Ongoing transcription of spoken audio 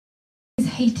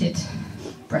hated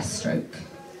breaststroke.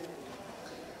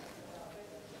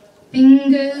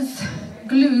 Fingers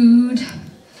glued,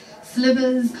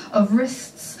 slivers of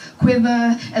wrists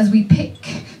quiver as we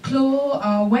claw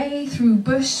our way through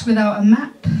bush without a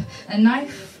map, a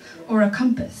knife, or a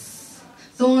compass.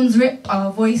 Thorns rip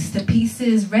our voice to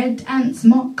pieces, red ants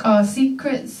mock our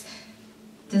secrets.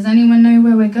 Does anyone know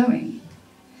where we're going?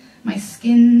 My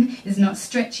skin is not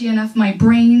stretchy enough, my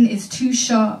brain is too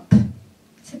sharp.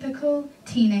 Typical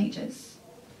teenagers.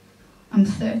 I'm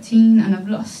 13 and I've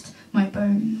lost my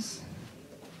bones.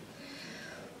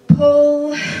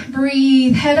 Pull,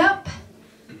 breathe, head up.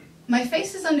 My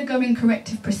face is undergoing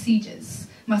corrective procedures.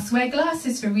 Must wear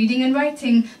glasses for reading and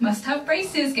writing. Must have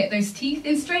braces, get those teeth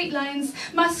in straight lines.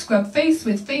 Must scrub face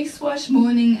with face wash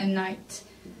morning and night.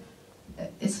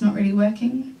 It's not really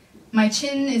working. My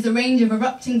chin is a range of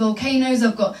erupting volcanoes.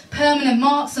 I've got permanent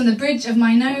marks on the bridge of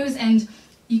my nose, and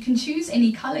you can choose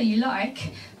any colour you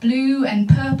like. Blue and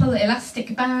purple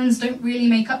elastic bands don't really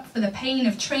make up for the pain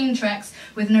of train tracks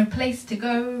with no place to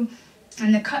go,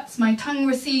 and the cuts my tongue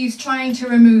receives trying to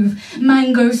remove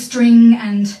mango string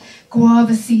and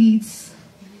guava seeds.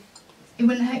 It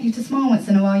wouldn't hurt you to smile once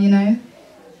in a while, you know.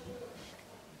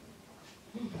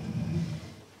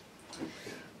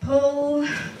 Pull,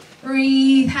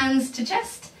 breathe, hands to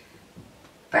chest,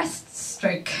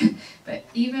 breaststroke. But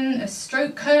even a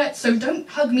stroke hurts, so don't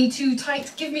hug me too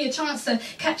tight. Give me a chance to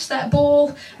catch that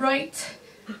ball right.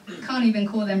 Can't even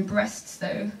call them breasts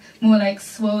though, more like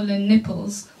swollen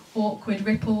nipples, awkward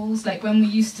ripples, like when we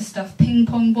used to stuff ping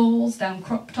pong balls down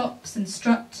crop tops and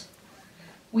strut.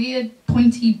 Weird,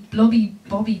 pointy, blobby,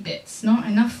 bobby bits. Not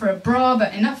enough for a bra,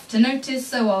 but enough to notice,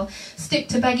 so I'll stick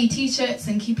to baggy t-shirts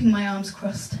and keeping my arms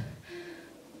crossed.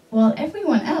 While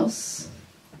everyone else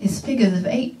is figures of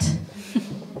 8.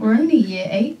 We're only year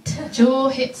 8. Jaw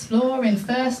hits floor in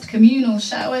first communal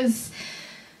showers.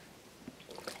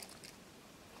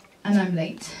 And I'm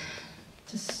late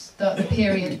to start the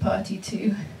period party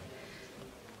too.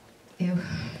 Ew.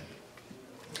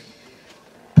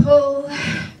 Pull,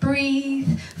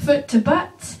 breathe, foot to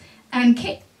butt, and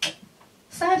kick.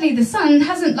 Sadly, the sun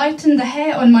hasn't lightened the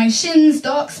hair on my shins,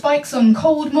 dark spikes on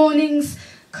cold mornings.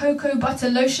 Cocoa butter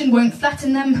lotion won't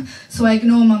flatten them, so I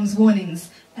ignore Mum's warnings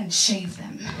and shave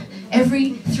them.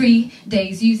 Every 3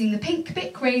 days, using the pink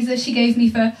Bic razor she gave me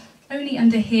for only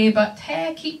under here, but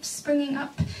hair keeps springing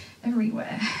up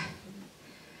everywhere.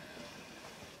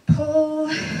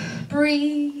 Pull,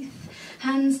 breathe,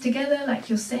 hands together like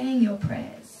you're saying your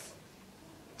prayers.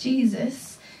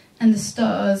 Jesus and the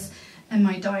stars and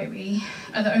my diary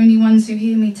are the only ones who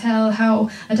hear me tell how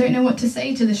I don't know what to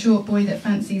say to the short boy that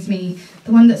fancies me,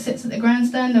 the one that sits at the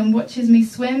grandstand and watches me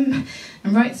swim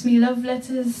and writes me love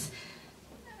letters,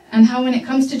 and how when it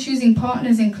comes to choosing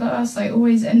partners in class, I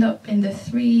always end up in the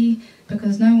 3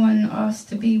 because no one asked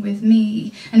to be with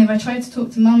me. And if I try to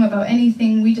talk to Mum about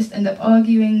anything, we just end up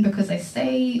arguing because I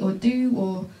say or do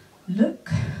or look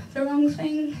the wrong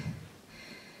thing.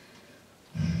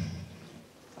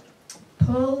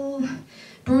 Pull,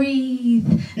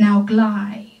 breathe, now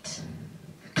glide.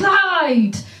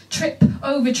 Glide! Trip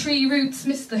over tree roots,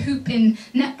 miss the hoop in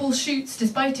netball shoots.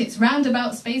 Despite its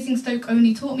roundabouts, Basingstoke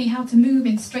only taught me how to move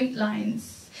in straight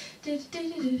lines.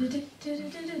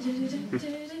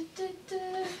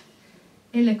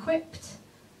 Ill-equipped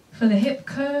for the hip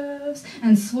curves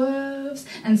and swerves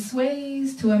and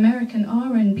sways to American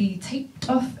R&B. Taped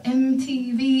off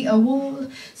MTV, a wall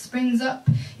springs up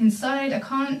inside. I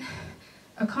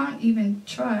can't even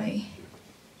try.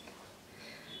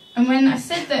 And when I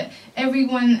said that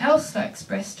everyone else likes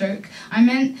breaststroke, I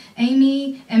meant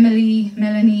Amy, Emily,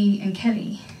 Melanie, and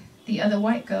Kelly, the other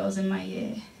white girls in my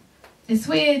year. It's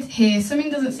weird here, swimming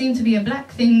doesn't seem to be a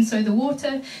black thing, so the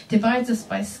water divides us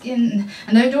by skin.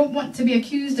 And I don't want to be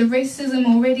accused of racism,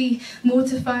 already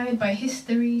mortified by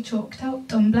history chalked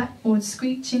out on blackboards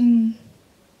screeching.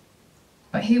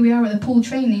 But here we are at the pool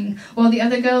training, while the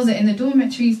other girls are in the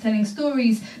dormitories telling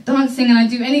stories, dancing, and I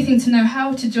do anything to know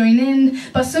how to join in.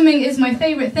 But swimming is my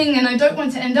favourite thing, and I don't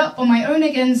want to end up on my own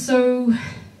again, so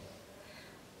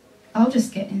I'll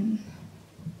just get in.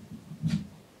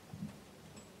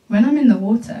 When I'm in the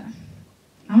water,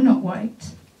 I'm not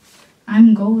white.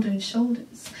 I'm golden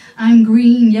shoulders. I'm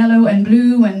green, yellow, and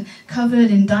blue, and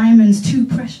covered in diamonds too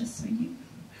precious for you.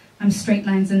 I'm straight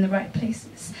lines in the right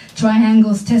places,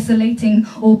 triangles tessellating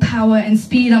all power and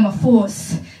speed. I'm a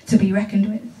force to be reckoned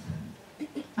with.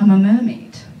 I'm a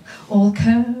mermaid, all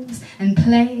curves and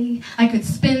play. I could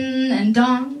spin and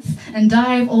dance and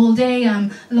dive all day.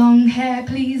 I'm long hair,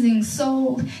 pleasing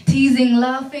soul, teasing,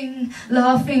 laughing,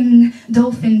 laughing,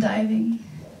 dolphin diving,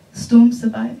 storm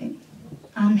surviving.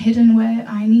 I'm hidden where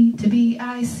I need to be.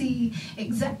 I see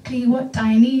exactly what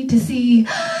I need to see.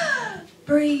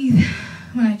 Breathe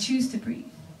when I choose to breathe.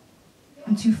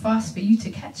 I'm too fast for you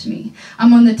to catch me.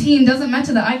 I'm on the team, doesn't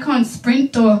matter that I can't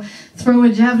sprint or throw a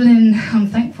javelin. I'm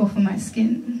thankful for my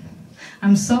skin.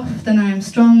 I'm soft and I am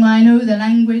strong. I know the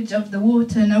language of the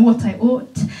water, know what I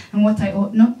ought and what I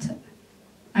ought not to.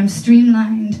 I'm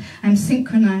streamlined, I'm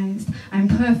synchronized, I'm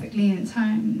perfectly in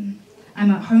time.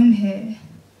 I'm at home here.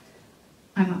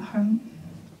 I'm at home.